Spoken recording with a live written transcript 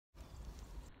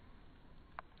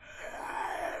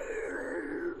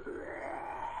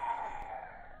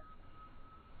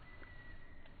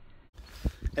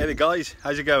Hey there guys,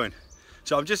 how's it going?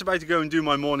 So I'm just about to go and do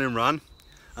my morning run.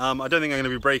 I don't think I'm going to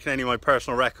be breaking any of my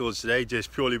personal records today,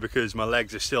 just purely because my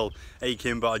legs are still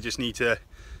aching, but I just need to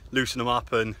loosen them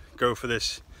up and go for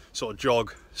this sort of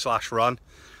jog slash run.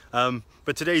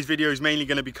 But today's video is mainly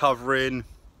going to be covering,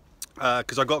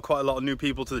 because I got quite a lot of new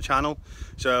people to the channel,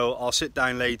 so I'll sit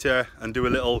down later and do a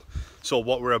little sort of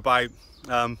what we're about,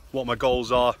 what my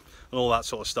goals are and all that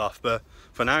sort of stuff. But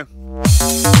for now,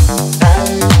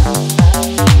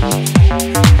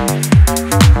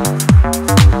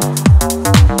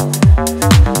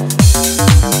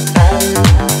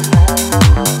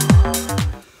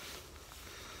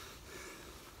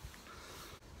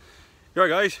 right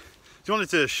guys, just wanted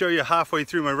to show you halfway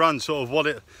through my run sort of what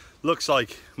it looks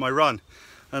like, my run.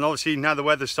 And obviously now the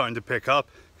weather's starting to pick up,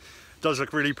 it does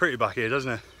look really pretty back here,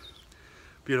 doesn't it?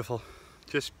 Beautiful,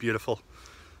 just beautiful.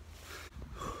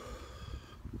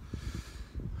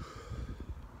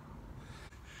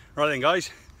 Right then guys,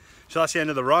 so that's the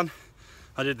end of the run.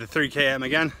 I did the 3 km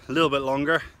again, a little bit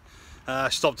longer.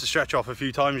 Stopped to stretch off a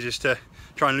few times just to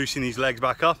try and loosen these legs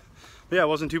back up. But yeah, it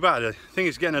wasn't too bad. I think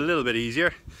it's getting a little bit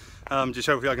easier. Just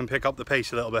hopefully I can pick up the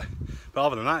pace a little bit. But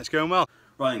other than that, it's going well.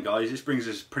 Right then guys, this brings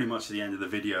us pretty much to the end of the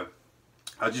video.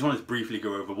 I just wanted to briefly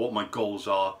go over what my goals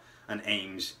are and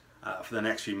aims for the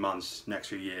next few months, next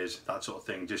few years, that sort of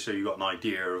thing, just so you got an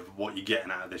idea of what you're getting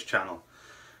out of this channel.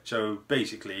 So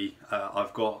basically,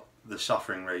 I've got the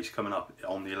Suffering race coming up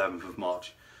on the 11th of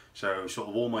March. So sort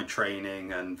of all my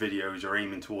training and videos are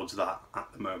aiming towards that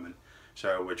at the moment.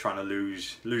 So we're trying to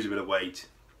lose a bit of weight,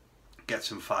 get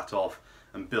some fat off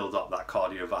and build up that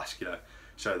cardiovascular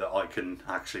so that I can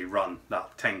actually run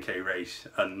that 10k race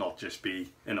and not just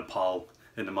be in a pile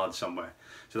in the mud somewhere.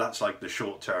 So that's like the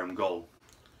short-term goal.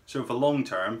 So for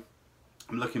long-term,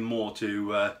 I'm looking more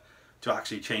to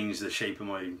actually change the shape of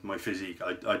my physique.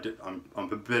 I'm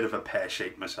a bit of a pear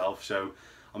shape myself, so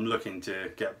I'm looking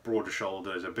to get broader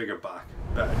shoulders, a bigger back,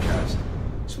 better chest,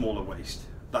 smaller waist.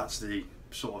 That's the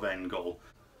sort of end goal.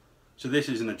 So this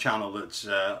isn't a channel that's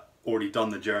already done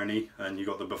the journey and you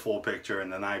got the before picture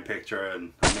and the now picture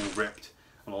and I'm all ripped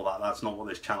and all that. That's not what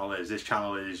this channel is. This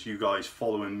channel is you guys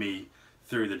following me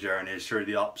through the journeys, through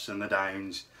the ups and the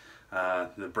downs,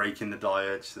 the breaking the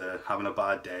diets, the having a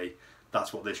bad day.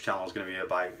 That's what this channel is going to be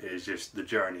about, is just the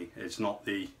journey. It's not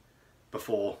the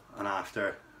before and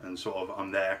after and sort of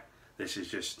I'm there. This is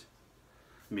just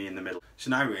me in the middle. So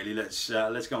now really let's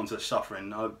go on to the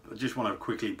Suffering. I just want to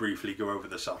quickly briefly go over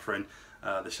the Suffering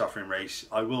race.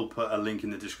 I will put a link in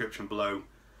the description below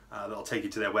that'll take you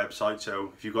to their website,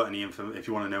 so if you've got any info, if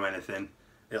you want to know anything,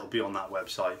 it'll be on that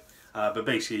website. But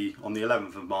basically on the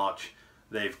 11th of March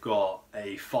they've got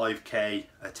a 5k,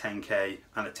 a 10k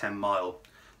and a 10 mile.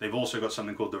 They've also got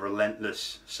something called the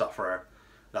Relentless Sufferer.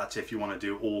 That's if you want to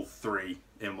do all 3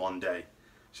 in one day.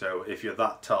 So if you're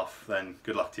that tough, then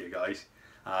good luck to you guys.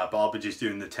 But I'll be just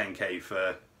doing the 10k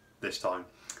for this time.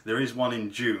 There is one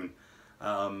in June,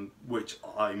 which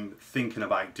I'm thinking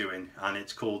about doing, and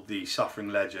it's called the Suffering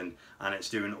Legend, and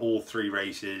it's doing all 3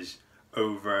 races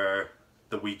over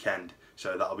the weekend.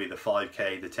 So that'll be the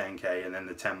 5k, the 10k, and then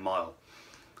the 10 mile.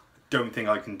 Don't think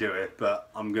I can do it, but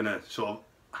I'm gonna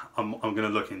I'm gonna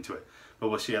look into it. But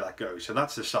we'll see how that goes. So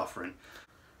that's the Suffering.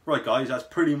 Right guys, that's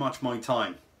pretty much my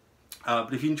time.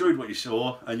 But if you enjoyed what you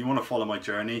saw and you want to follow my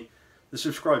journey, the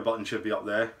subscribe button should be up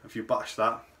there. If you bash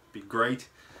that, it'd be great.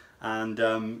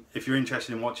 And if you're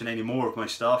interested in watching any more of my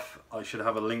stuff, I should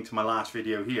have a link to my last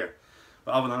video here.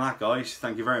 But other than that guys,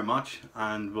 thank you very much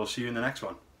and we'll see you in the next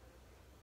one.